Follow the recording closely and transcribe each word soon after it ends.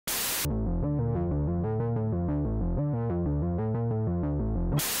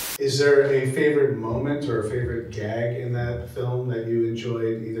Is there a favorite moment or a favorite gag in that film that you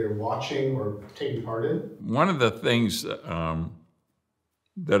enjoyed either watching or taking part in? One of the things that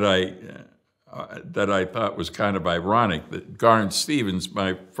I thought was kind of ironic that Garn Stevens,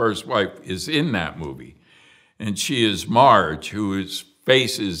 my first wife, is in that movie, and she is Marge, whose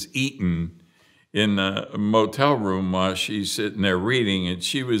face is eaten in a motel room while she's sitting there reading, and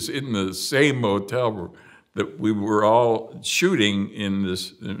she was in the same motel room that we were all shooting in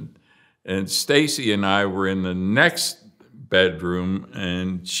this, and Stacey and I were in the next bedroom,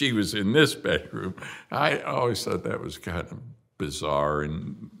 and she was in this bedroom. I always thought that was kind of bizarre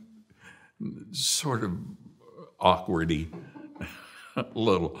and sort of awkwardy, a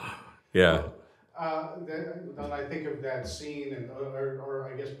little, yeah. Then I think of that scene, and or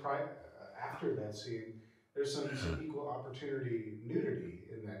I guess after that scene, there's some equal opportunity nudity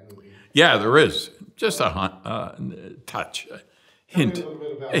in that movie. Yeah, there is. Just a touch, a hint, Tell me a little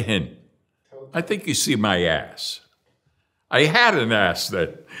bit about a hint. I think you see my ass. I had an ass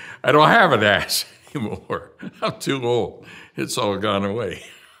then. I don't have an ass anymore. I'm too old. It's all gone away.